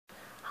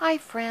Hi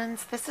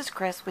friends, this is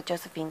Chris with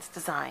Josephine's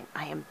Design.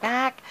 I am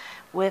back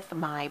with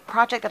my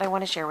project that I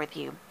want to share with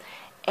you.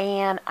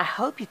 And I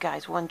hope you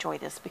guys will enjoy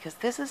this because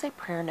this is a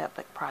prayer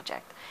notebook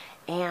project.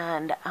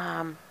 And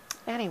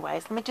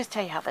anyways, let me just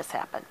tell you how this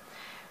happened.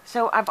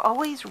 So I've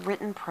always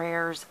written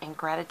prayers and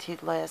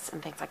gratitude lists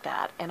and things like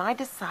that. And I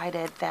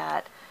decided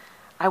that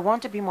I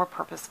want to be more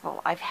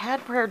purposeful. I've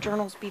had prayer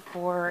journals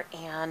before,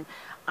 and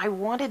I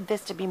wanted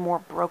this to be more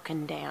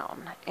broken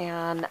down.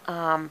 And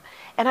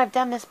I've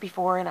done this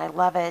before, and I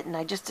love it. And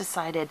I just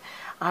decided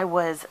I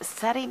was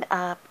setting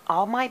up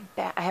all my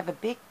I have a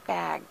big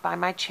bag by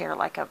my chair,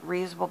 like a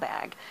reusable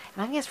bag,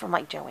 and I think it's from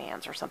like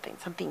Joann's or something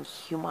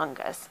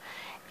humongous.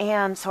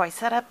 And so I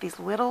set up these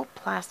little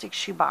plastic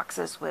shoe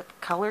boxes with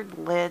colored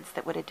lids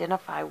that would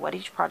identify what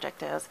each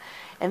project is.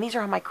 And these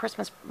are all my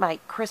Christmas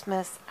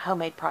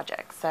homemade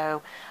projects.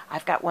 So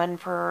I've got one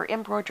for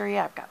embroidery.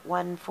 I've got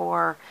one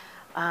for,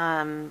 what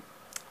am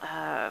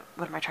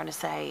I trying to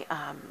say?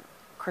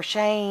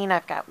 Crocheting.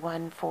 I've got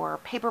one for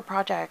paper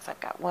projects. I've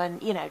got one,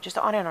 just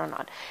on and on and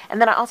on. And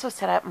then I also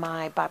set up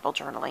my Bible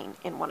journaling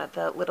in one of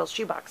the little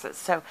shoe boxes.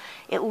 So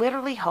it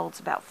literally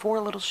holds about 4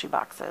 little shoe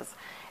boxes.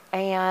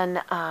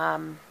 And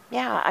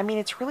yeah, I mean,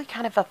 it's really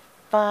kind of a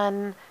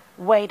fun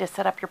way to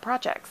set up your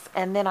projects.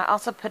 And then I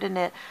also put in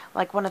it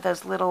like one of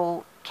those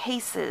little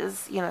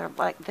cases,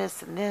 like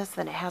this and this,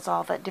 and it has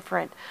all the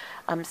different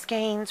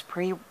skeins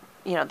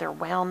they're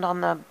wound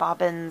on the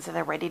bobbins and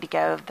they're ready to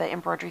go, the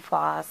embroidery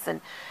floss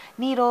and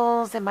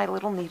needles and my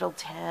little needle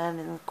tin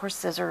and of course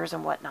scissors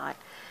and whatnot.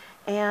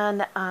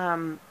 And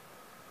I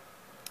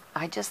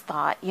just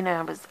thought,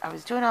 I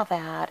was doing all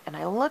that, and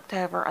I looked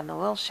over on the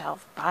little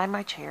shelf by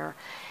my chair,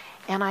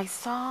 and I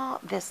saw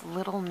this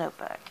little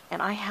notebook,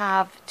 and I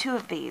have 2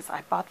 of these.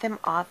 I bought them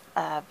off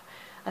of,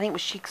 I think it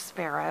was Chic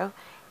Sparrow,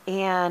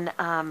 and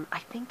I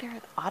think they're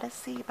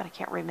Odyssey, but I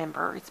can't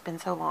remember. It's been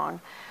so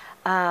long.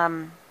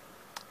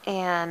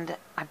 And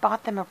I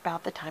bought them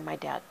about the time my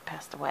dad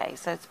passed away,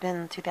 so it's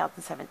been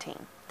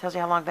 2017. Tells you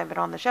how long they've been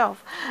on the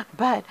shelf.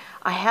 But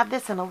I have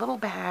this in a little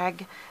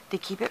bag to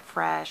keep it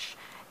fresh,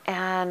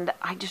 and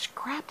I just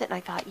grabbed it, and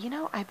I thought,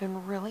 I've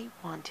been really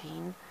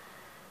wanting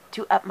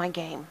to up my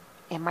game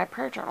in my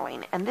prayer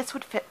journaling, and this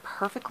would fit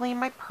perfectly in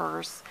my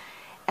purse.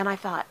 And I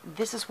thought,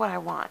 this is what I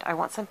want. I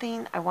want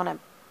something, I want to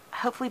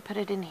hopefully put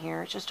it in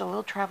here. It's just a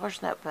little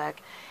traveler's notebook,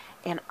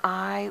 and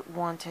I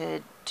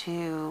wanted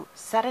to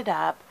set it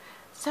up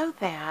so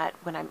that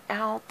when I'm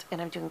out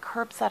and I'm doing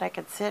curbside, I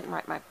could sit and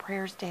write my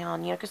prayers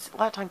down, because a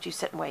lot of times you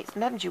sit and wait.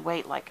 Sometimes you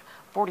wait like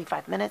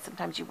 45 minutes,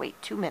 sometimes you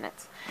wait 2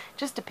 minutes.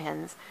 Just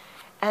depends.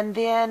 And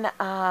then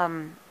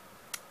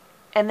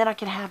I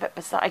can have it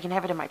I can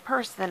have it in my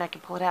purse, then I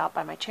can pull it out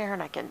by my chair,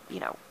 and I can,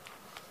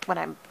 when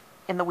I'm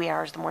in the wee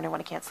hours of the morning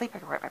when I can't sleep, I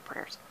can write my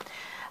prayers.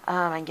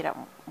 I can get up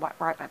and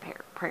write my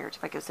prayers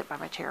if I go sit by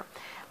my chair.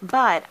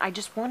 But I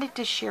just wanted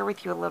to share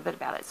with you a little bit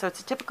about it. So it's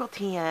a typical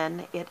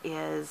TN. It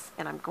is,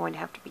 and I'm going to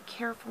have to be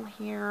careful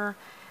here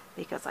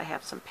because I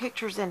have some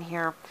pictures in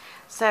here.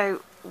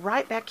 So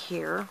right back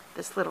here,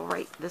 this little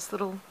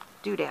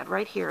doodad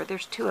right here,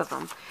 there's 2 of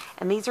them,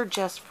 and these are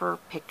just for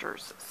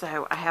pictures.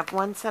 So I have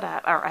one set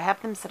up, or I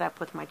have them set up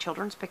with my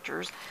children's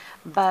pictures,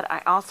 but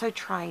I also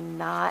try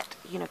not,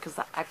 because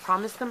I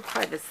promise them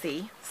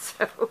privacy,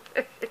 so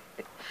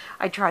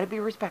I try to be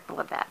respectful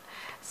of that.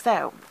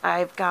 So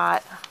I've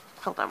got,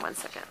 hold on one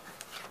second,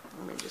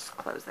 let me just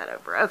close that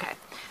over. Okay,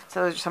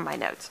 so those are some of my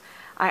notes.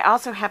 I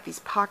also have these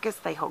pockets.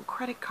 They hold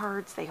credit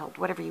cards, they hold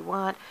whatever you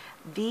want.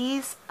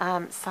 These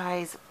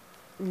size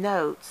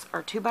notes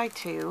are 2 by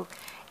 2,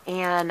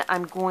 and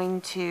I'm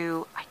going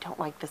to, I don't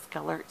like this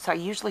color, so I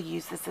usually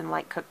use this in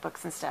like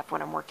cookbooks and stuff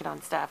when I'm working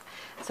on stuff,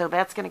 so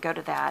that's going to go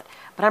to that.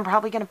 But I'm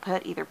probably going to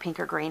put either pink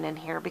or green in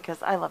here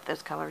because I love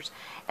those colors,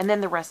 and then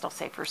the rest I'll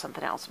save for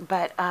something else.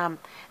 But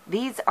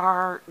these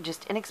are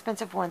just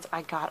inexpensive ones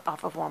I got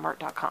off of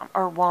Walmart.com,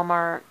 or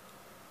Walmart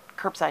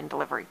curbside and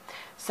delivery.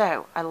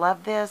 So I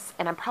love this,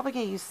 and I'm probably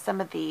going to use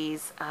some of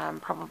these,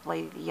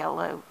 probably the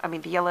yellow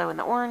and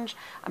the orange.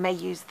 I may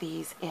use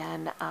these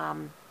in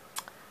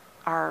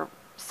our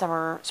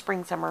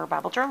spring summer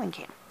Bible journaling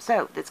camp.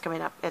 So that's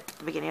coming up at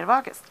the beginning of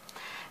August.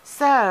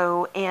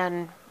 So,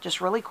 and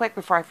just really quick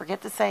before I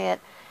forget to say it,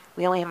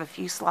 we only have a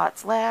few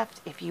slots left.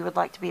 If you would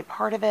like to be a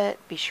part of it,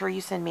 be sure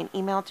you send me an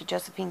email to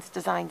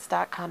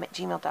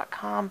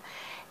josephinesdesigns.com@gmail.com,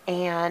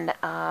 and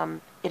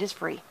it is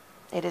free.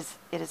 It is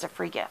a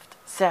free gift.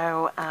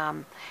 So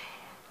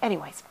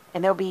anyways,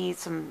 and there'll be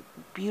some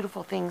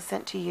beautiful things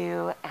sent to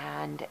you,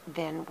 and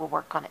then we'll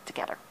work on it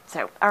together.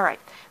 So, all right.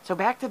 So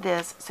back to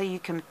this. So you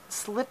can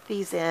slip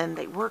these in.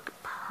 They work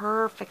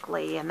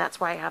perfectly, and that's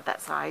why I have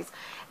that size.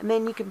 And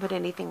then you can put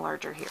anything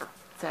larger here.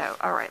 So,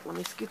 all right. Let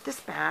me scoot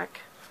this back.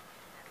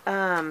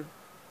 I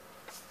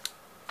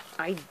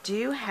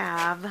do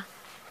have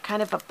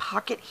kind of a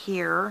pocket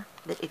here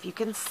that, if you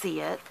can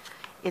see it,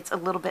 it's a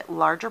little bit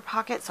larger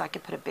pocket, so I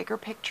could put a bigger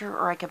picture,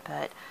 or I could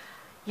put,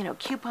 you know,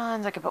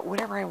 coupons. I could put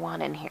whatever I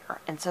want in here.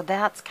 And so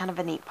that's kind of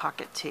a neat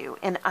pocket too.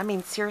 And I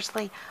mean,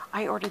 seriously,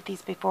 I ordered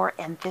these before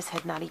and this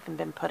had not even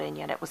been put in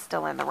yet. It was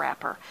still in the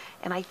wrapper.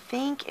 And I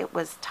think it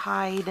was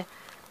tied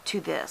to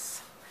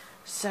this.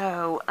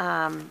 So,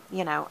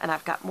 you know, and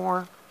I've got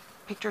more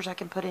pictures I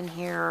can put in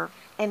here,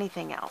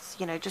 anything else,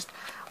 you know, just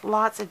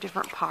lots of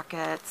different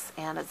pockets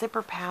and a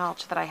zipper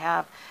pouch that I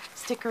have,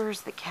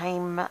 stickers that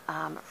came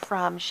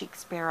from Chic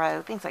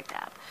Sparrow, things like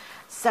that.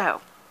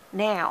 So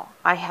now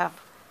I have,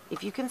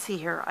 if you can see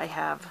here, I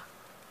have,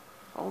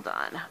 hold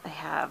on, I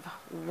have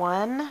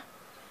one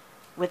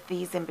with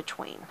these in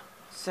between.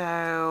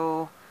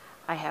 So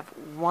I have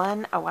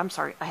one, oh, I'm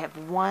sorry, I have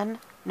one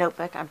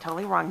notebook. I'm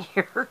totally wrong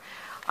here.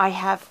 I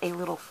have a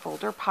little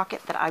folder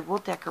pocket that I will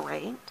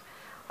decorate.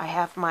 I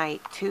have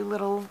my two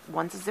little,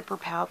 one's a zipper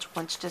pouch,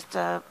 one's just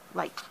a,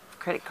 like,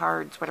 credit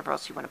cards, whatever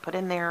else you want to put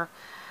in there.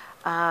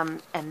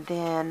 And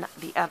then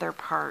the other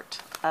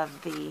part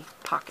of the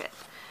pocket.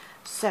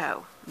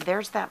 So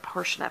there's that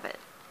portion of it.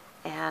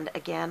 And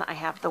again, I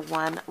have the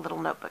one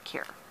little notebook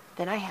here.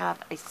 Then I have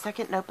a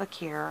second notebook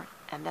here,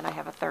 and then I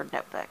have a third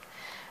notebook.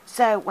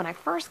 So when I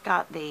first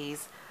got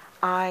these,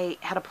 I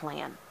had a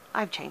plan.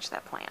 I've changed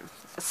that plan.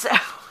 So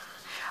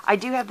I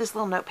do have this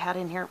little notepad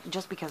in here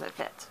just because it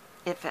fits.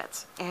 It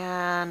fits.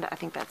 And I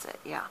think that's it.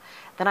 Yeah.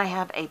 Then I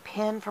have a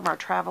pen from our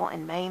travel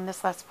in Maine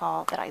this last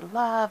fall that I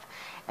love.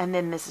 And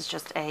then this is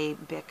just a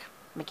Bic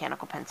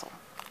mechanical pencil.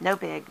 No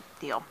big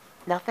deal.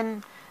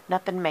 Nothing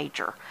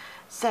major.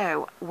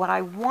 So what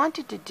I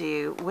wanted to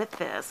do with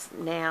this,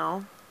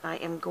 now I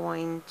am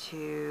going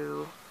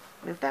to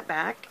move that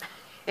back.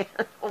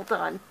 Hold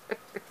on.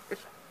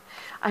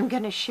 I'm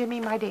going to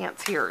shimmy my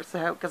dance here,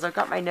 so because I've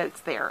got my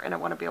notes there and I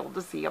want to be able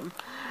to see them.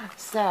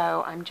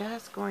 So I'm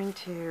just going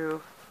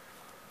to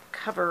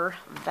cover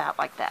that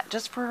like that,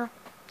 just for,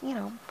 you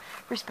know,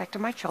 respect to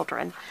my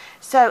children.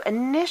 So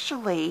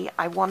initially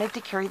I wanted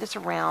to carry this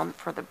around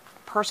for the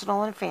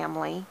personal and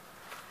family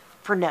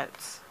for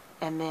notes,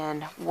 and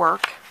then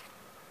work,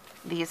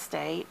 the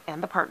estate,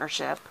 and the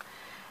partnership,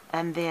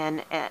 and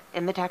then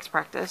in the tax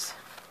practice,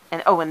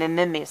 and oh, and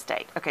then the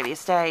estate. Okay, the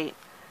estate,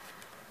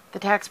 the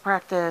tax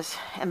practice,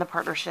 and the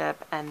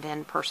partnership, and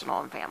then personal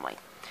and family.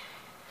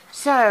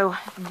 So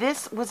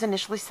this was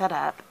initially set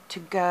up to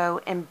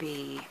go and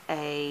be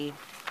a,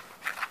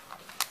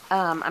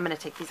 I'm going to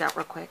take these out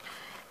real quick,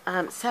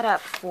 set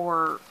up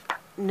for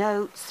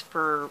notes,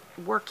 for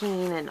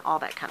working, and all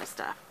that kind of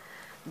stuff.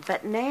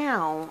 But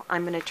now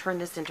I'm going to turn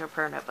this into a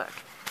prayer notebook.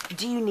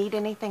 Do you need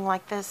anything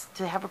like this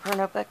to have a prayer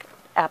notebook?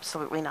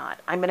 Absolutely not.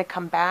 I'm going to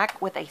come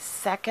back with a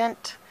second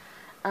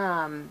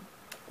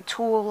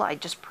tool I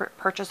just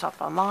purchased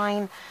off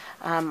online.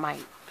 My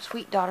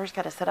sweet daughter's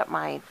got to set up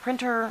my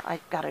printer.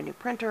 I've got a new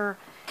printer,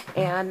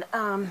 and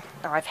or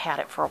I've had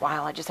it for a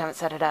while. I just haven't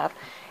set it up,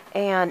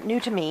 and new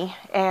to me.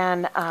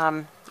 And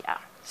yeah.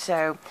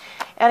 So,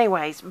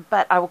 anyways,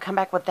 but I will come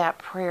back with that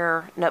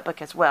prayer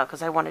notebook as well,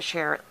 because I want to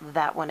share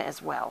that one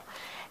as well.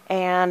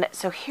 And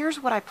so here's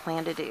what I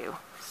plan to do.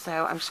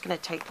 So I'm just going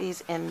to take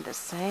these in the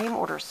same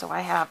order. So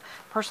I have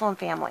personal and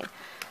family.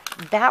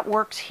 That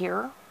works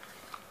here,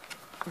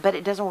 but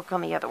it doesn't work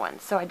on the other one.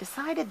 So I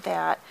decided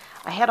that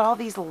I had all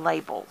these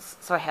labels.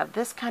 So I have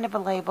this kind of a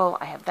label,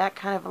 I have that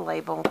kind of a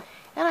label,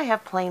 and I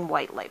have plain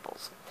white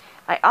labels.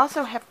 I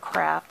also have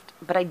craft,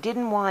 but I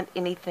didn't want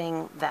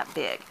anything that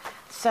big.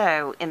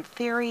 So in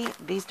theory,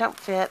 these don't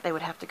fit. They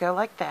would have to go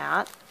like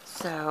that.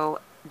 So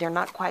they're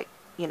not quite,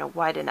 you know,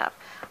 wide enough.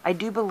 I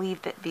do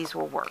believe that these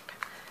will work.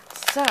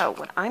 So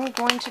what I'm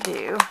going to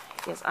do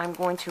is I'm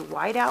going to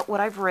white out what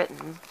I've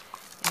written,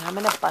 and I'm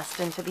going to bust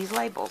into these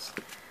labels.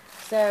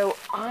 So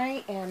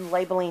I am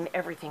labeling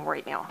everything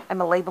right now. I'm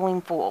a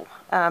labeling fool.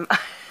 I'm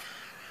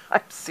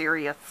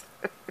serious.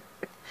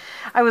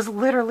 I was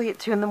literally at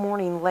 2 in the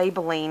morning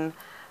labeling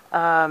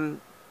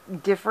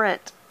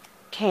different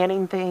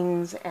canning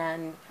things,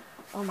 and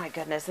oh my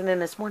goodness. And then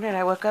this morning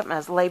I woke up and I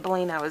was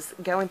labeling. I was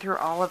going through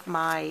all of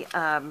my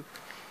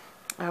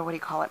what do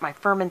you call it, my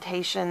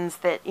fermentations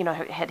that, you know,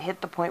 had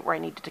hit the point where I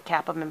needed to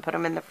cap them and put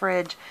them in the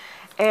fridge.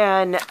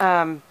 And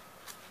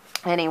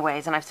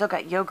anyways, and I've still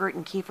got yogurt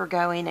and kefir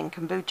going, and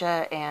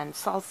kombucha and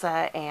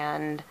salsa,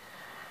 and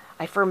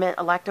I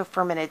lacto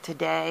fermented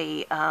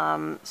today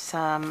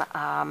some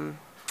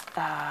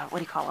what do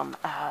you call them,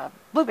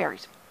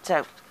 blueberries.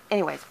 So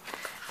anyways,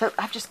 so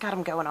I've just got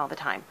them going all the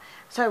time.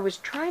 So I was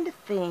trying to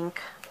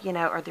think, you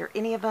know, are there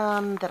any of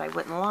them that I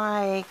wouldn't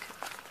like?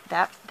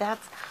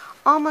 That's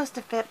almost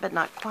a fit, but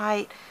not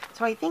quite.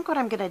 So I think what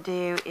I'm going to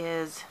do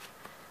is,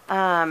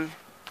 I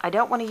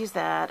don't want to use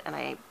that, and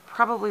I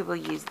probably will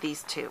use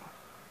these two.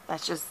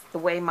 That's just the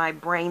way my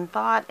brain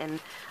thought,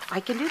 and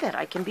I can do that.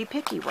 I can be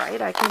picky, right?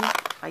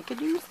 I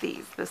could use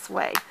these this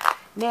way.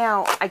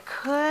 Now, I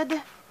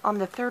could, on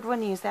the third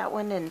one, use that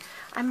one, and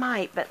I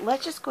might, but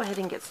let's just go ahead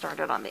and get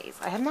started on these.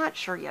 I am not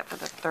sure yet for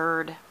the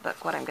third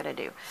book what I'm going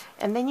to do.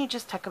 And then you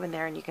just tuck them in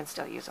there, and you can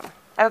still use them.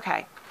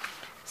 Okay.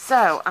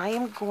 So I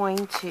am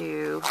going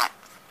to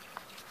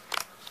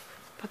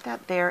put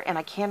that there, and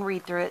I can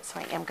read through it, so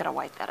I am going to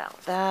wipe that out.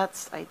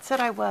 I said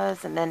I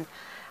was, and then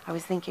I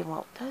was thinking,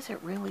 well, does it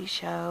really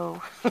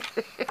show?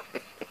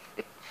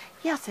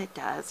 Yes, it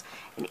does.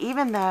 And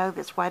even though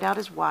this whiteout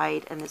is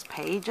white and this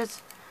page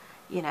is,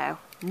 you know,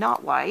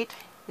 not white,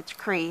 it's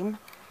cream,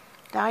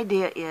 the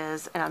idea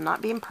is, and I'm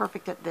not being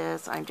perfect at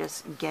this, I'm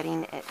just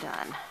getting it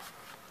done.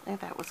 Oh,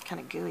 that was kind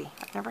of gooey.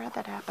 I've never had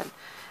that happen.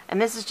 And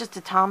this is just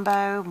a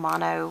Tombow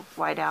Mono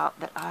whiteout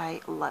that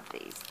I love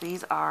these.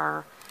 These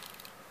are,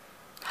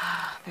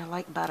 they're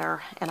like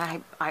butter. And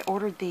I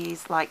ordered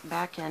these like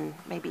back in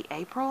maybe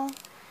April.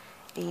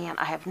 And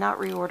I have not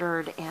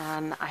reordered,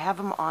 and I have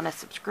them on a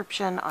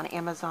subscription on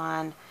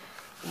Amazon,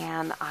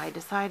 and I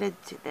decided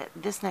that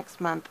this next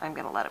month I'm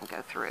going to let them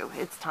go through.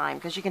 It's time,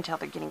 because you can tell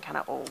they're getting kind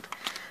of old.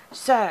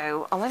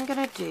 So all I'm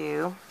going to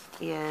do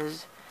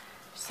is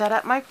set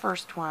up my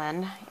first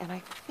one, and I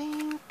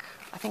think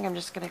I'm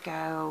just going to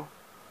go,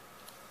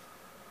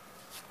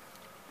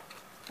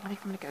 I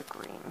think I'm going to go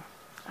green.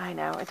 I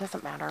know, it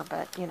doesn't matter,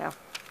 but, you know,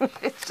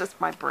 it's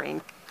just my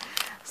brain.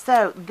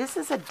 So this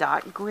is a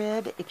dot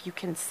grid, if you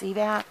can see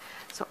that.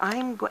 So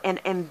I'm going,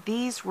 and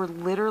these were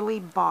literally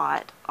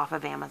bought off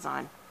of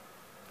Amazon.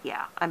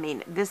 Yeah, I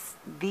mean,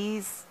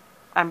 these,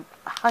 I'm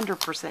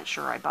 100%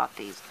 sure I bought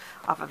these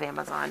off of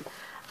Amazon.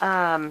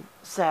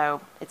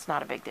 So it's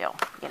not a big deal,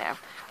 you know.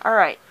 All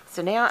right,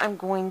 so now I'm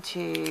going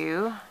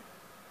to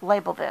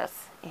label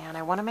this, and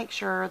I want to make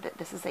sure that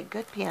this is a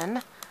good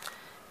pen,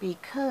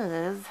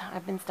 because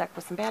I've been stuck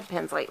with some bad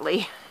pens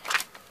lately.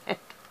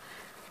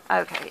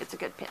 Okay, it's a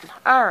good pen.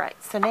 All right,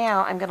 so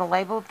now I'm going to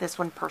label this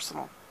one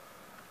personal.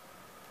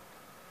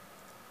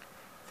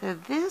 So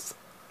this,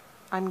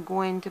 I'm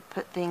going to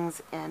put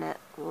things in it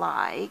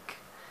like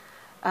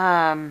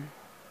my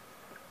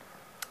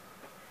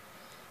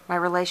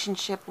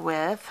relationship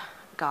with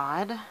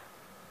God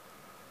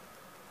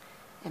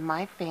and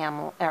my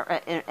family,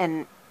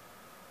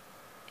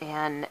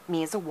 and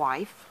me as a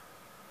wife.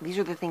 These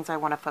are the things I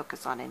want to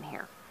focus on in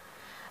here.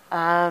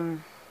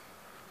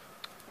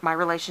 My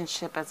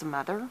relationship as a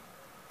mother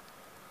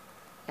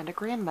and a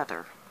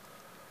grandmother.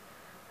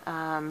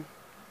 Kind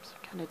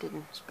of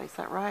didn't space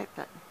that right,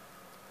 but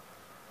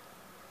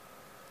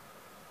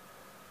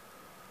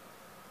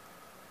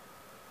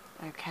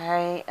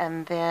okay.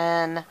 And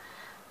then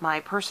my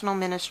personal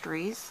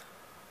ministries,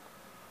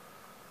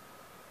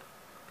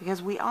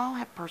 because we all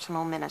have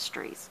personal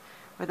ministries,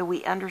 whether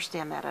we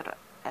understand that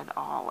at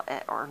all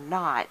or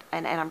not.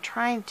 And I'm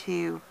trying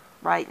to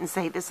write and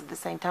say this at the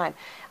same time.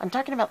 I'm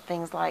talking about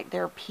things like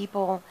there are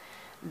people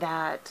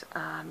that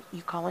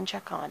you call and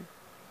check on.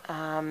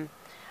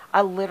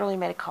 I literally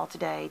made a call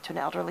today to an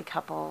elderly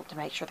couple to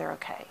make sure they're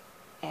okay.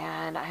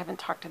 And I haven't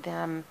talked to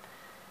them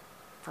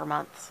for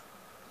months,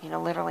 you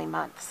know, literally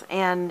months.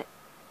 And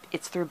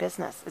it's through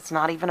business. It's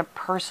not even a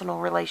personal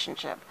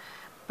relationship,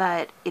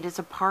 but it is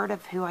a part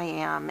of who I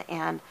am.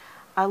 And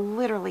I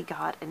literally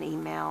got an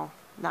email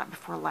not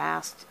before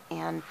last,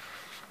 and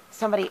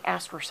somebody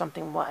asked where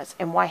something was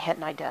and why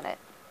hadn't I done it.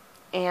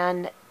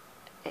 And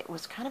it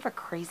was kind of a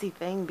crazy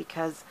thing,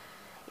 because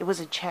it was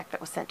a check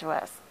that was sent to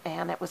us,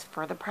 and it was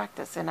for the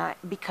practice. And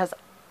because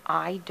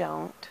I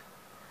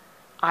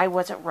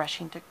wasn't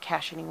rushing to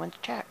cash anyone's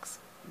checks,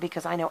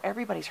 because I know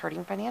everybody's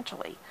hurting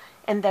financially.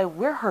 And though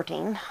we're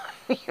hurting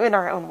in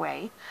our own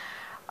way,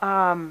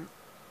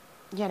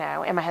 you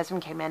know, and my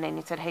husband came in and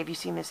he said, "Hey, have you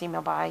seen this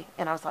email by?"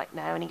 And I was like,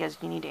 "No." And he goes,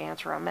 "You need to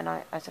answer them." And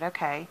I said,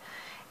 "Okay."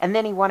 And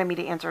then he wanted me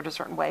to answer it a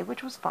certain way,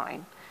 which was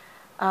fine.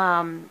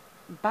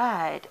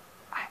 But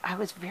I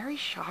was very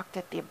shocked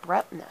at the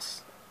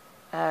abruptness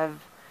of,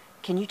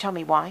 "Can you tell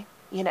me why?"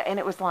 You know, and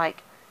it was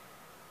like,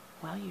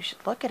 well, you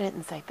should look at it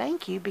and say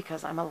thank you,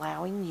 because I'm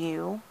allowing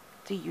you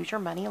to use your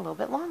money a little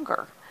bit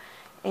longer.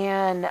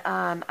 And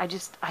I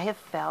have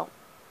felt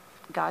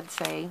God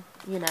say,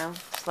 you know,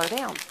 slow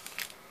down.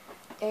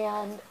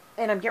 And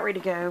I'm getting ready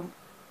to go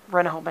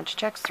run a whole bunch of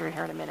checks through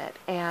here in a minute.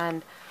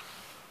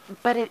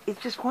 But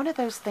it's just one of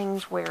those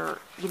things where,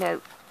 you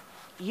know,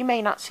 you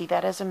may not see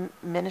that as a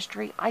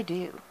ministry. I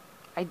do,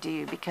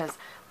 because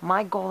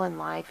my goal in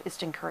life is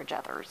to encourage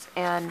others.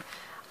 And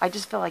I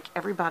just feel like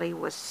everybody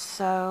was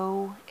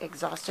so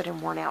exhausted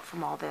and worn out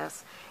from all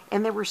this.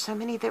 And there were so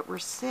many that were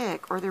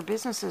sick, or their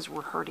businesses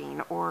were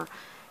hurting, or,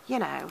 you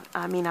know,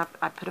 I mean,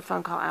 I put a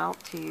phone call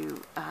out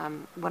to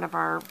one of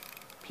our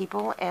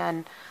people,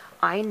 and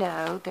I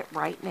know that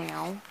right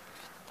now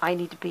I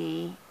need to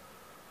be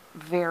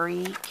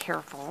very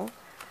careful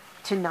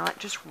to not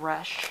just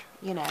rush,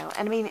 you know.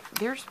 And I mean,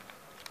 there's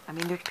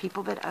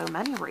people that owe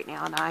money right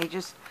now, and I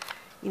just,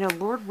 you know,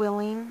 Lord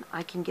willing,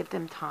 I can give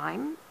them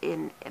time,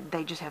 and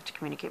they just have to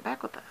communicate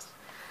back with us.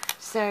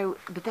 So,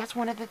 but that's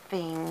one of the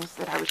things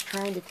that I was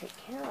trying to take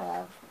care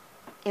of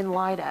in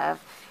light of,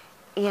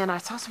 and I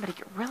saw somebody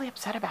get really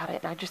upset about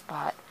it, and I just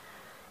thought,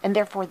 and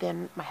therefore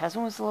then my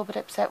husband was a little bit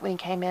upset when he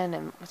came in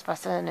and was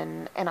fussing,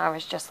 and I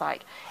was just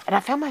like, and I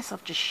found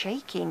myself just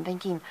shaking,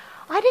 thinking,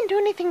 I didn't do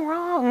anything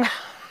wrong.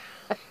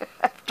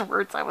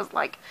 Afterwards, I was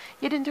like,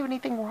 you didn't do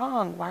anything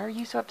wrong. Why are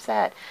you so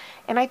upset?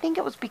 And I think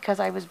it was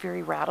because I was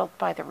very rattled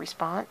by the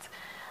response,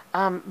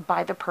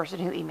 by the person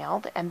who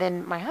emailed, and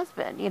then my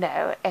husband, you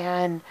know.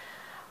 And,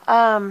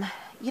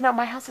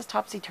 my house is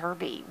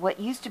topsy-turvy. What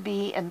used to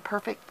be in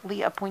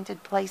perfectly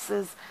appointed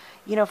places,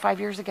 5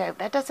 years ago,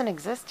 that doesn't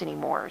exist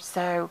anymore.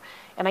 So,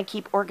 and I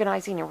keep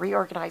organizing and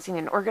reorganizing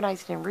and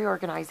organizing and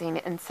reorganizing.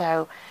 And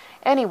so,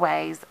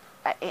 anyways,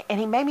 and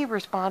he made me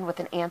respond with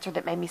an answer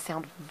that made me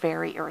sound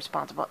very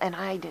irresponsible. And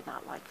I did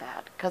not like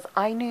that because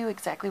I knew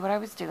exactly what I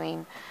was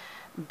doing.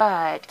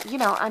 But,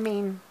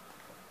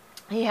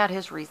 he had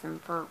his reason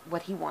for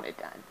what he wanted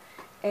done.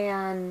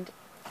 And,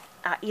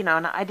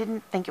 and I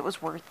didn't think it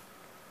was worth,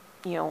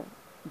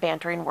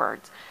 bantering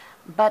words.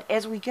 But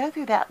as we go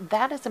through that,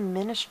 that is a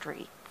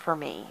ministry for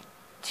me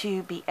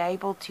to be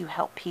able to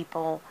help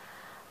people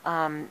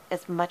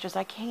as much as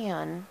I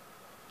can,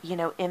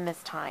 in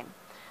this time.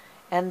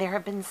 And there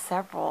have been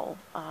several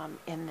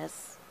in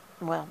this,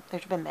 well,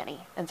 there's been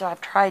many. And so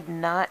I've tried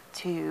not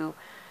to,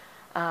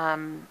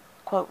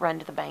 quote, run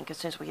to the bank as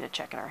soon as we get a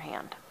check in our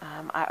hand.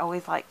 I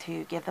always like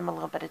to give them a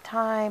little bit of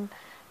time,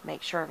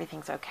 make sure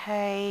everything's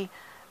okay.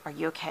 Are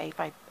you okay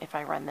if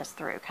I run this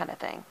through, kind of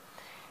thing.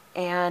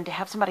 And to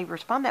have somebody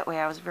respond that way,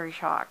 I was very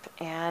shocked.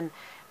 And,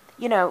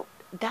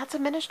 that's a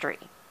ministry.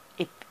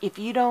 If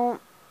you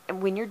don't,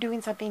 when you're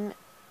doing something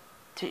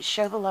to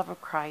show the love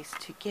of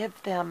Christ, to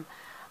give them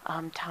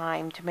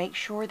time, to make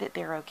sure that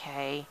they're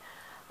okay,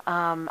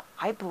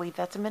 I believe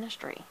that's a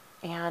ministry.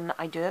 And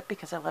I do it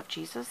because I love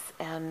Jesus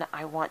and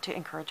I want to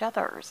encourage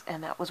others.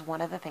 And that was one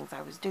of the things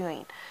I was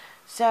doing.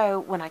 So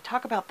when I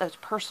talk about those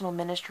personal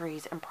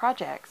ministries and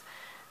projects,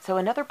 so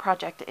another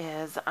project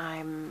is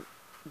and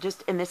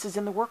this is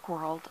in the work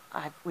world,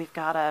 we've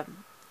got a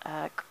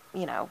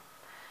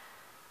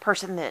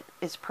person that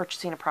is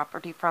purchasing a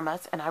property from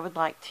us, and I would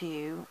like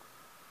to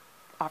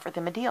offer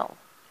them a deal.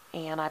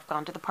 And I've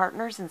gone to the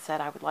partners and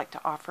said I would like to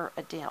offer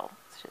a deal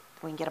so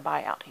we can get a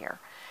buyout here.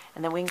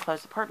 And then we can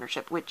close the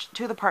partnership, which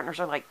two of the partners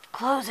are like,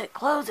 close it,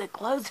 close it,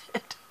 close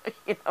it.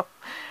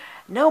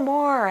 No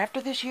more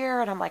after this year.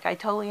 And I'm like, I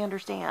totally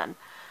understand.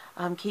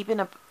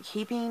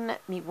 Keeping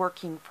me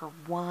working for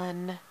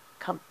one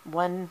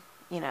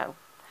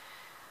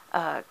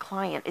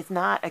client is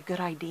not a good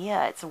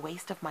idea. It's a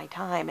waste of my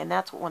time. And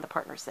that's what one of the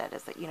partners said,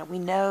 is that, we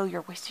know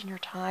you're wasting your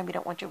time. We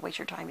don't want you to waste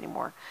your time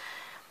anymore.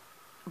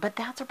 But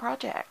that's a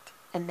project.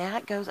 And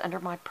that goes under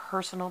my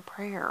personal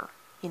prayer.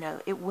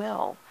 It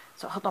will.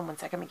 So hold on one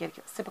second. Let me get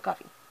a sip of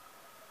coffee.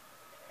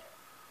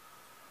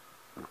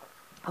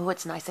 Oh,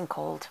 it's nice and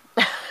cold.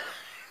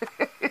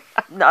 I'm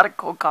not a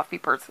cold coffee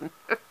person.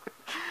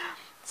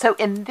 So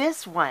in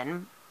this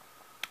one,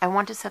 I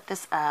want to set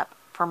this up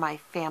for my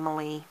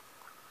family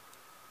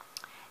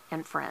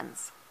and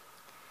friends.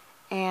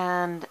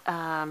 And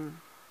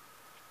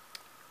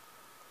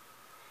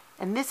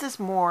this is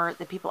more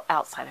the people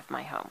outside of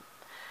my home,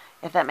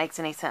 if that makes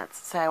any sense.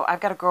 So I've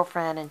got a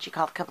girlfriend, and she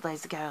called a couple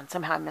days ago, and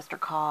somehow I missed her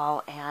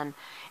call. And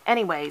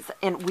anyways,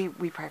 and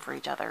we pray for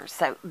each other.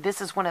 So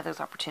this is one of those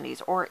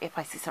opportunities. Or if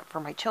I see something for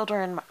my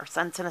children, our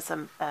son sent us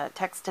some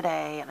text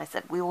today, and I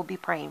said, we will be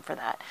praying for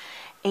that.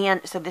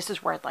 And so this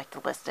is where I'd like to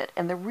list it.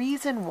 And the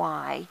reason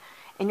why,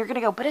 and you're going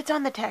to go, but it's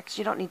on the text,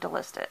 you don't need to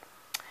list it.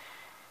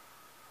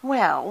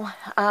 Well,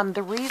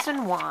 the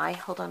reason why,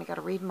 hold on, I got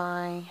to read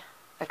okay.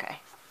 I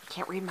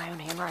can't read my own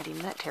handwriting.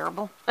 Isn't that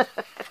terrible?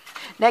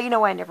 Now you know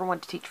why I never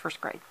wanted to teach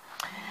first grade.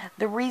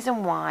 The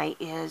reason why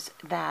is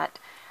that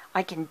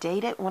I can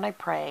date it when I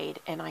prayed,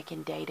 and I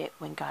can date it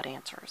when God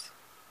answers,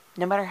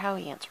 no matter how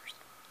he answers.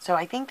 So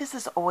I think this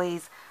is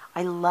always,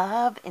 I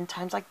love in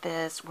times like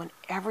this when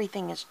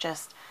everything is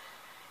just,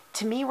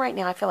 to me right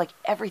now, I feel like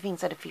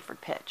everything's at a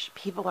fevered pitch.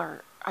 People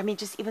are,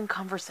 just even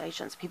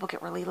conversations, people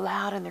get really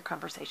loud in their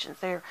conversations.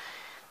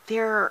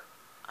 They're,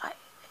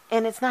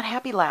 and it's not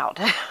happy loud.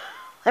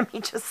 Let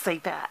me just say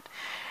that.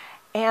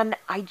 And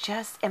I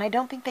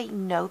don't think they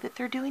know that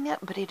they're doing it,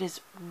 but it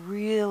is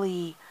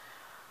really,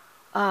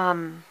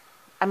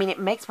 it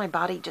makes my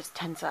body just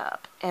tense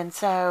up. And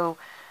so,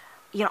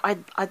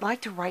 I'd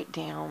like to write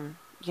down,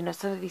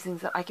 some of these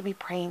things that I can be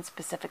praying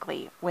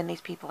specifically when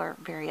these people are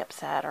very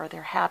upset, or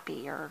they're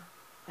happy, or,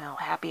 well,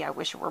 happy, I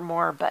wish it were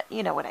more, but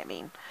you know what I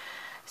mean.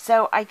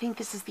 So I think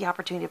this is the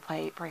opportunity to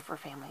pray for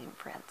family and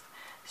friends.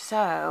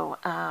 So,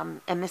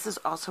 and this is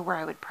also where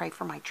I would pray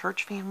for my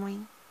church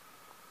family.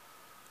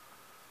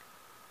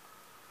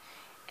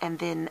 And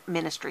then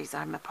ministries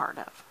I'm a part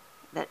of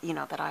that,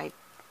 that I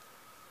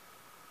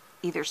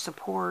either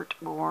support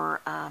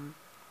or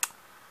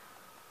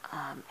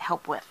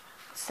help with.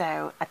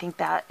 So I think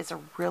that is a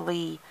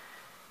really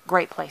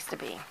great place to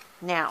be.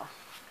 Now,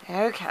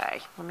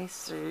 okay, let me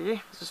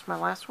see. Is this my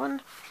last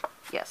one?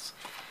 Yes.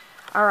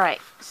 All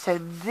right. So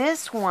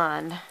this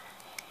one,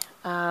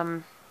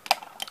 I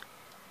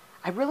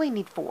really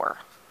need 4.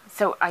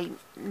 So I'm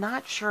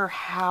not sure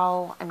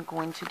how I'm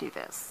going to do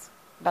this,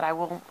 but I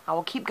will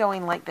keep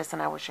going like this,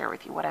 and I will share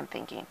with you what I'm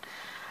thinking.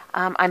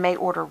 I may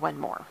order one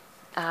more.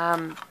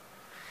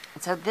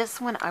 So this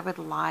one I would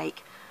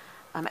like,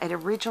 I'd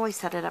originally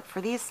set it up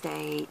for the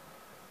estate.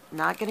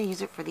 Not going to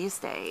use it for the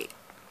estate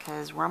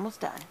because we're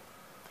almost done.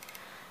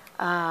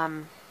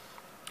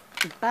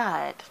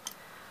 But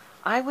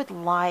I would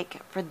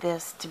like for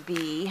this to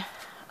be,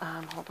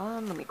 hold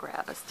on, let me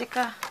grab a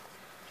sticker.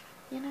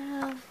 You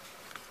know,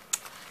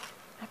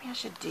 maybe I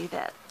should do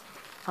that.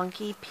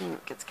 Funky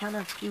pink. It's kind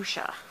of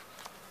fuchsia.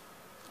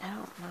 I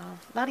don't know.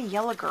 Not a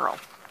yellow girl.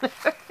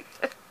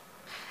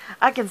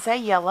 I can say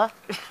yellow.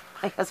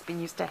 My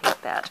husband used to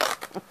hate that.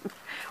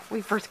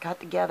 We first got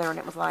together and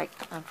it was like,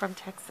 I'm from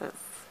Texas.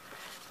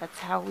 That's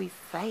how we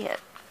say it.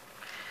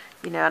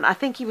 You know, and I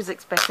think he was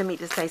expecting me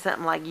to say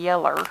something like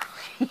yeller.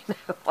 You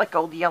know, like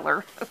old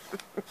yeller.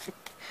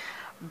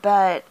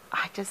 But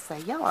I just say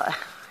yellow.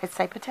 I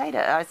say potato.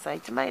 I say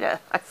tomato.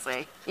 I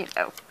say, you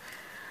know,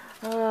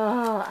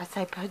 I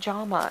say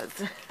pajamas.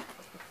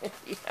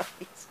 You know,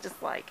 it's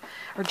just like,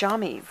 or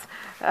jammies.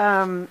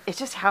 It's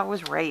just how I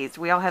was raised.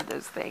 We all have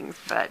those things.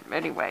 But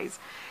anyways,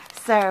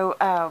 so,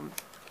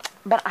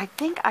 but I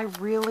think I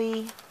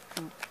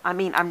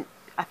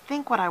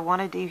think what I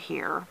want to do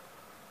here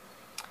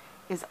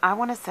is I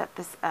want to set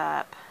this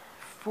up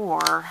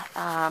for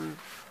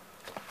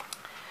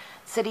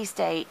city,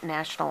 state,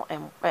 national,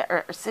 and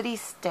city,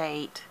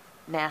 state,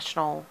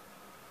 national,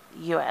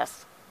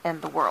 U.S.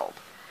 and the world.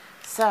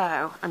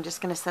 So I'm just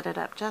going to set it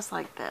up just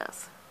like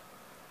this: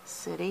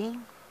 city,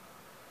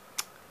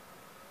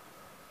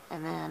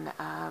 and then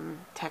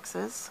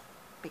Texas,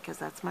 because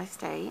that's my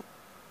state,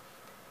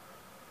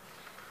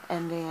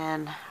 and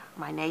then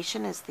my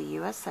nation is the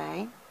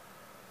USA,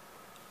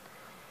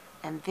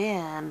 and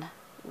then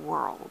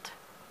world,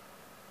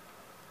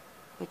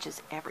 which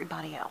is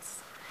everybody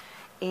else.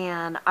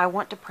 And I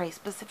want to pray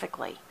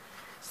specifically.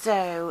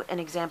 So an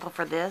example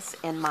for this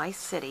in my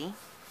city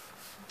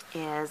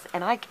is,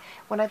 and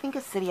when I think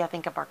of city, I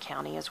think of our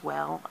county as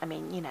well. I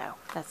mean, you know,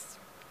 that's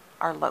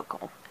our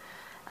local.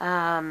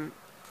 The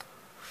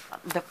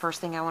first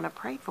thing I want to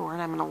pray for,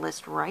 and I'm going to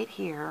list right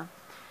here,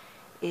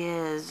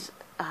 is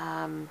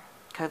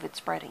COVID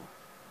spreading.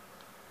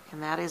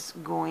 And that is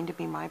going to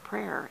be my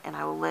prayer. And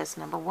I will list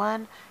number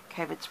 1,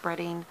 COVID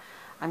spreading.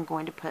 I'm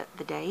going to put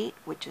the date,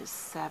 which is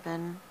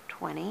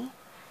 7/20.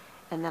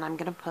 And then I'm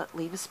going to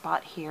leave a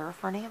spot here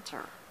for an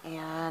answer.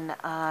 And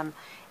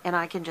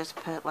I can just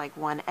put like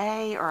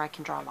 1A, or I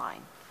can draw a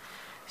line.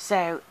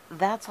 So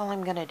that's all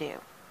I'm going to do.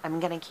 I'm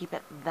going to keep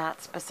it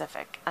that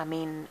specific. I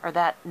mean, or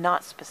that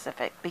not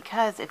specific.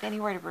 Because if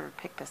anybody were to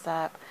pick this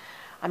up,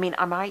 I mean,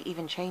 I might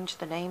even change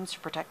the names to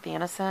protect the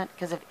innocent,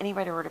 because if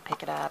anybody were to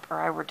pick it up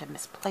or I were to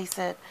misplace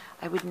it,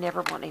 I would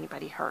never want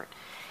anybody hurt.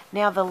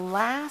 Now, the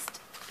last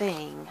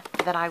thing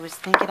that I was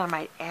thinking I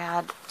might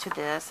add to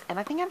this, and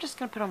I think I'm just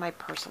going to put on my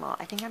personal,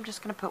 I think I'm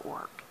just going to put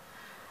work.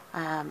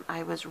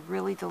 I was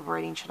really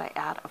deliberating, should I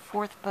add a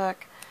 4th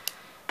book?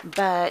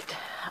 But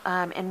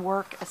in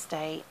work,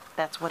 estate,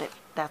 that's what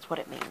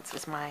it means,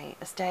 is my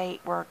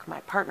estate work, my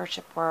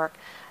partnership work,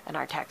 and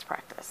our tax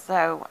practice.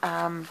 So,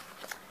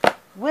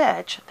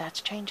 which that's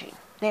changing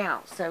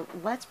now. So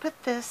let's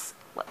put this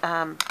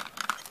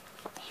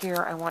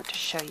here. I want to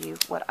show you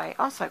what I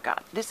also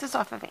got. This is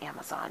off of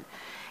Amazon,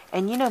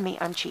 and you know me,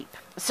 I'm cheap,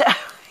 so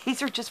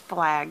these are just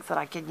flags that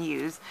I can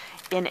use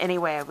in any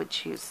way I would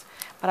choose.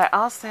 But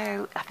I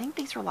think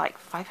these are like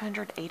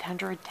 500,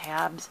 800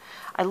 tabs.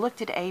 I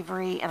looked at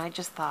Avery and I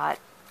just thought,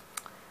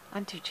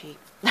 I'm too cheap.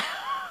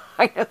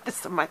 I know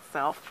this of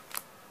myself.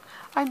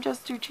 I'm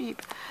just too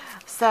cheap.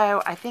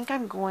 So I think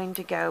I'm going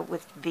to go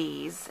with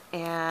these,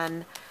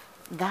 and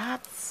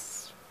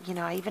that's, you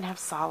know, I even have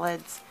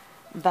solids,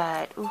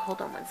 but, ooh,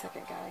 hold on one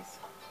second, guys.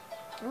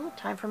 Ooh,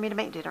 time for me to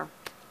make dinner.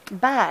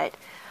 But,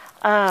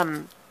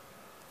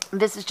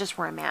 this is just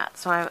where I'm at.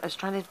 So I was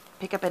trying to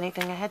pick up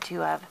anything I had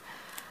 2 of,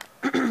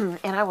 and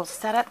I will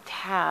set up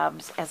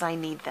tabs as I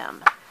need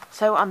them.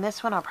 So on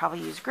this one, I'll probably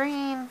use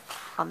green.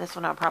 On this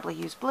one, I'll probably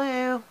use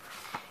blue.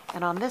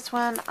 And on this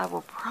one, I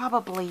will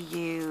probably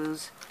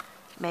use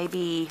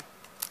maybe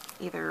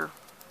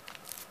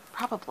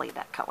probably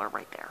that color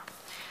right there.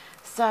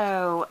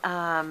 So,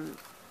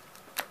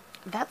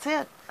 that's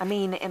it. I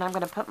mean, and I'm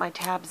going to put my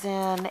tabs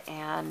in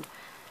and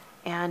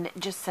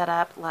just set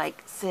up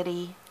like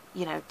city,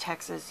 you know,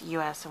 Texas,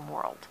 U.S., and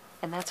world.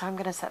 And that's how I'm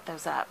going to set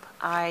those up.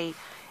 I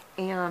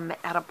am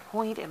at a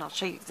point, and I'll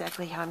show you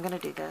exactly how I'm going to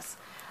do this.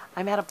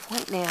 I'm at a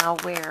point now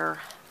where,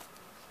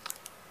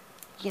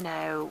 you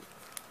know,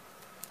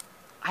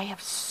 I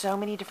have so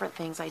many different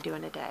things I do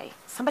in a day.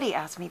 Somebody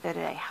asked me the other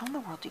day, how in the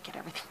world do you get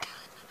everything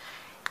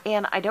done?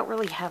 And I don't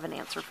really have an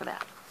answer for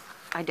that.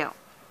 I don't.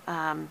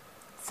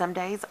 Some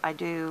days I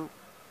do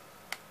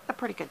a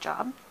pretty good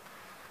job.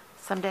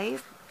 Some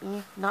days,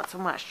 not so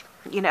much.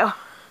 You know,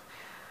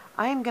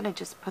 I am going to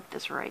just put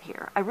this right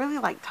here. I really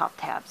like top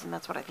tabs, and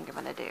that's what I think I'm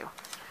going to do.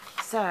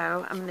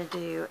 So I'm going to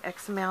do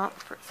X amount.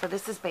 So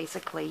this is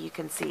basically, you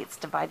can see it's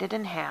divided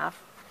in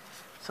half.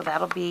 So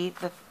that'll be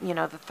the, you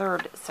know, the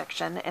 3rd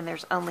section, and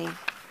there's only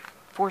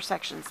 4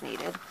 sections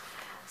needed.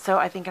 So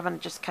I think I'm going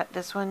to just cut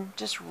this one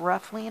just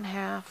roughly in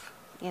half,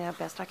 you know,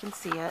 best I can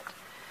see it.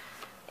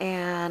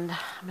 And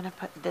I'm going to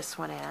put this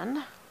one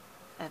in,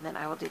 and then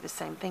I will do the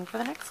same thing for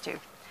the next 2.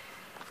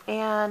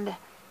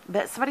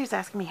 But somebody was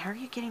asking me, how are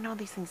you getting all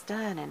these things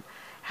done? And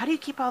how do you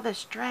keep all this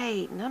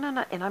straight? No.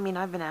 And I mean,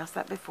 I've been asked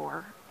that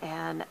before.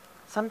 And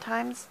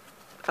sometimes,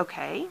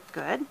 okay,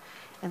 good.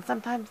 And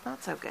sometimes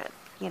not so good.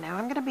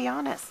 I'm going to be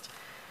honest.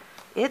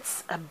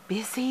 It's a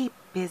busy,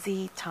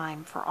 busy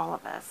time for all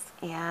of us.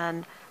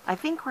 And I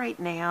think right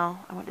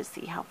now, I want to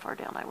see how far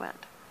down I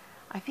went.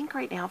 I think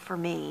right now for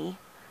me,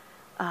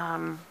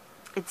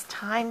 it's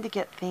time to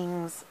get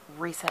things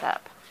reset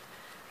up.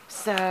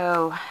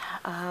 So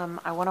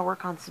I want to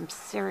work on some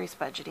serious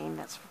budgeting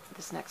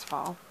this next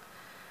fall.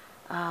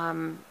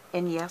 And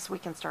yes, we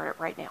can start it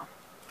right now.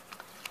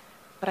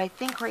 But I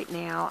think right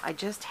now I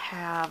just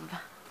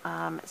have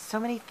so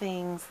many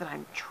things that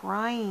I'm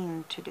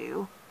trying to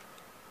do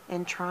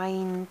and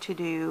trying to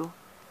do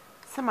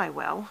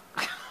semi-well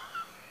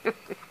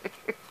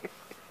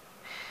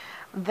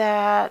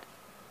that,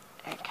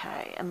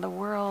 okay, in the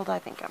world I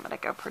think I'm going to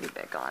go pretty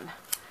big on.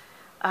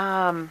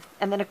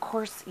 And then of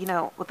course,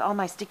 with all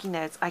my sticky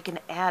notes, I can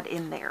add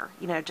in there,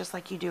 just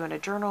like you do in a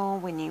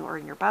journal or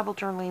in your Bible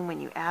journaling, when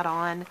you add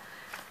on,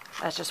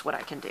 that's just what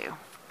I can do.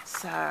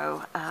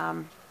 So,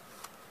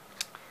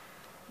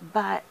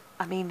 but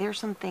I mean, there's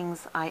some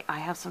things, I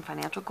have some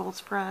financial goals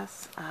for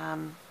us,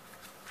 and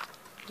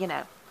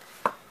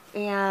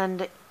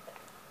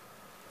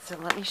so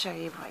let me show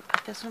you. If I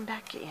put this one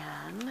back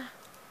in,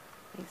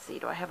 let me see,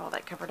 do I have all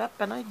that covered up?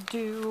 And I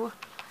do.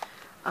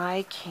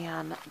 I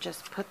can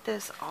just put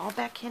this all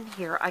back in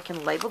here. I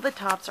can label the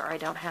tops, or I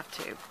don't have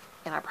to.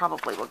 And I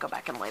probably will go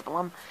back and label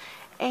them.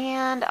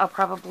 And I'll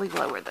probably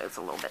lower those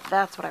a little bit.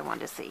 That's what I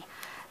wanted to see.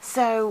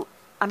 So,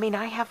 I mean,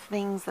 I have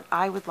things that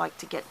I would like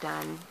to get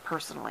done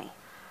personally.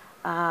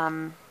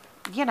 And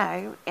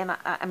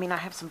I mean, I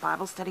have some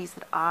Bible studies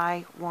that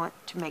I want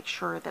to make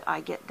sure that I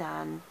get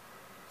done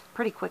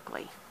pretty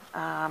quickly.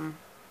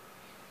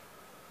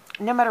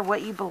 No matter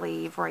what you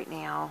believe right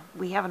now,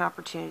 we have an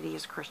opportunity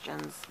as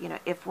Christians,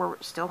 if we're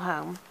still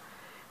home,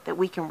 that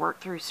we can work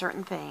through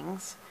certain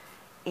things,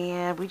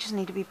 and we just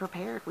need to be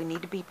prepared. We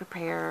need to be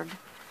prepared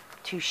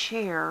to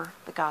share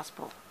the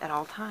gospel at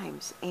all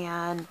times.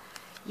 And,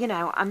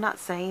 I'm not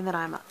saying that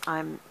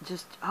I'm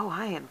just,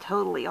 I am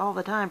totally all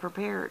the time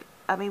prepared.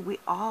 I mean, we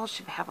all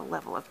should have a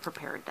level of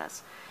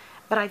preparedness.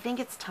 But I think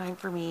it's time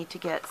for me to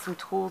get some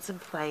tools in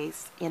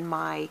place in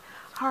my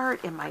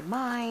heart, in my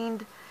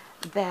mind,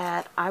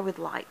 that I would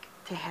like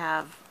to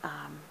have,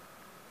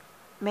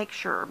 make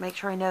sure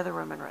I know the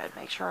Roman Road,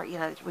 make sure,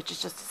 which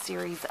is just a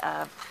series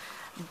of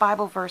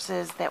Bible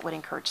verses that would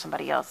encourage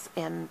somebody else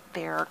in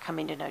their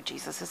coming to know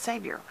Jesus as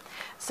Savior.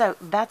 So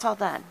that's all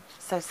done.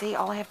 So see,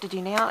 all I have to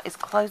do now is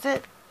close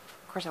it.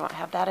 Of course, I won't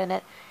have that in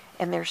it,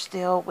 and they're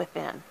still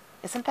within.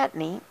 Isn't that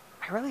neat?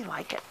 I really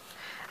like it.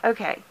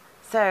 Okay,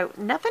 so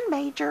nothing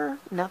major,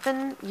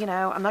 nothing,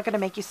 I'm not going to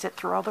make you sit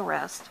through all the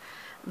rest.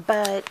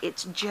 But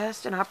it's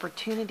just an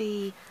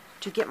opportunity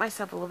to get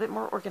myself a little bit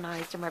more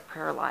organized in my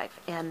prayer life.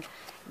 And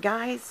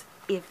guys,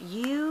 if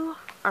you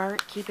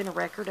aren't keeping a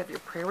record of your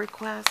prayer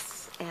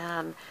requests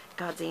and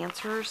God's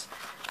answers,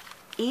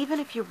 even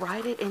if you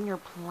write it in your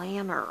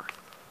planner,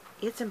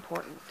 it's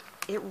important.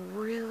 It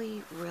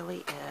really,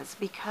 really is.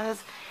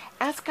 Because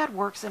as God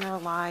works in our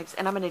lives,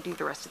 and I'm going to do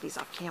the rest of these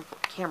off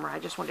camera, I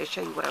just wanted to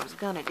show you what I was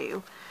going to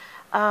do.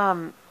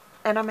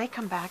 And I may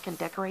come back and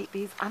decorate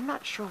these. I'm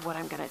not sure what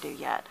I'm going to do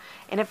yet.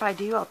 And if I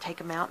do, I'll take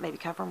them out, maybe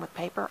cover them with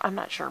paper. I'm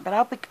not sure. But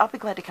I'll be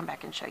glad to come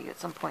back and show you at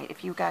some point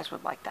if you guys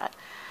would like that.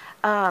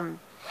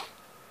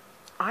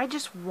 I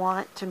just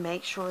want to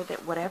make sure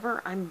that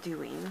whatever I'm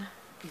doing,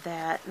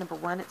 that number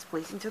one, it's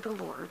pleasing to the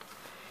Lord.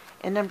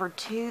 And number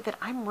two, that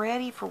I'm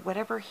ready for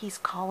whatever He's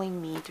calling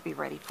me to be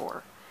ready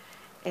for.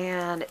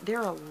 And there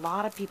are a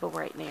lot of people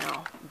right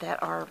now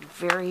that are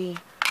very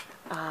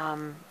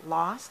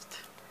lost.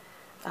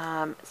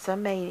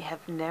 Some may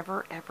have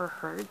never ever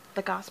heard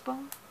the gospel.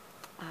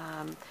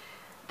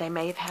 They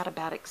may have had a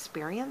bad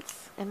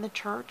experience in the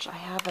church. I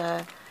have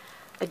a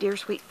dear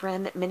sweet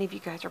friend that many of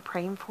you guys are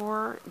praying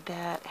for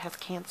that has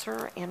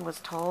cancer and was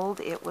told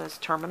it was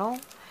terminal.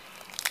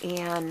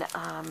 And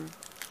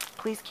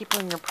please keep her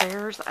in your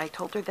prayers. I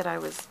told her that I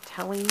was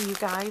telling you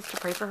guys to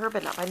pray for her,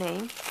 but not by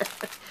name.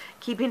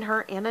 Keeping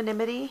her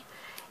anonymity.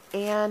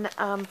 And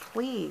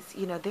please,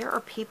 there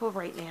are people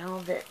right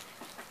now that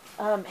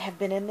have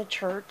been in the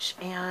church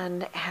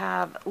and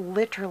have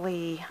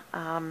literally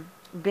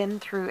been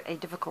through a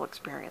difficult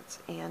experience.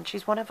 And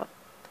she's one of them.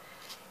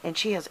 And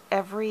she has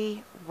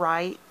every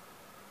right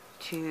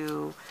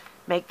to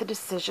make the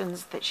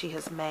decisions that she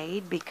has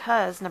made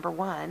because, number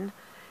one,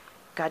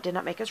 God did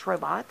not make us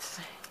robots.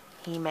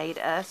 He made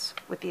us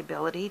with the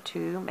ability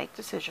to make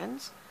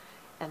decisions.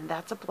 And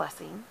that's a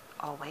blessing,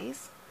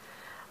 always.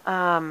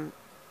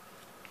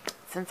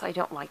 Since I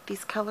don't like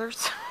these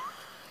colors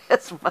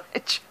as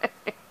much,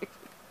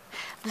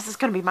 this is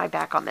going to be my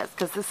back on this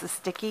because this is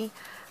sticky.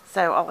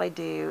 So all I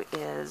do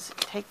is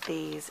take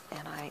these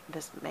and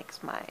this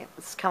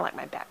is kind of like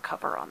my back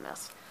cover on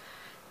this.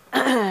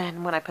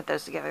 And when I put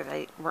those together,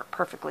 they work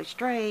perfectly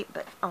straight,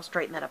 but I'll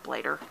straighten that up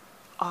later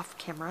off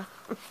camera.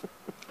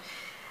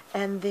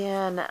 And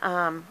then,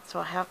 so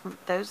I'll have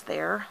those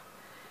there,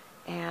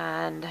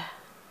 and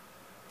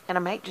I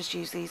might just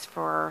use these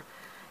for,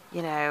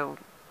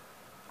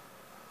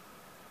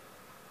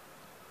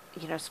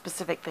 you know,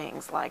 specific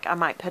things. Like I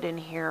might put in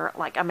here,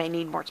 like I may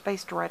need more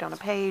space to write on a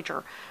page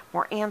or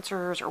more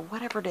answers or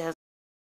whatever it is.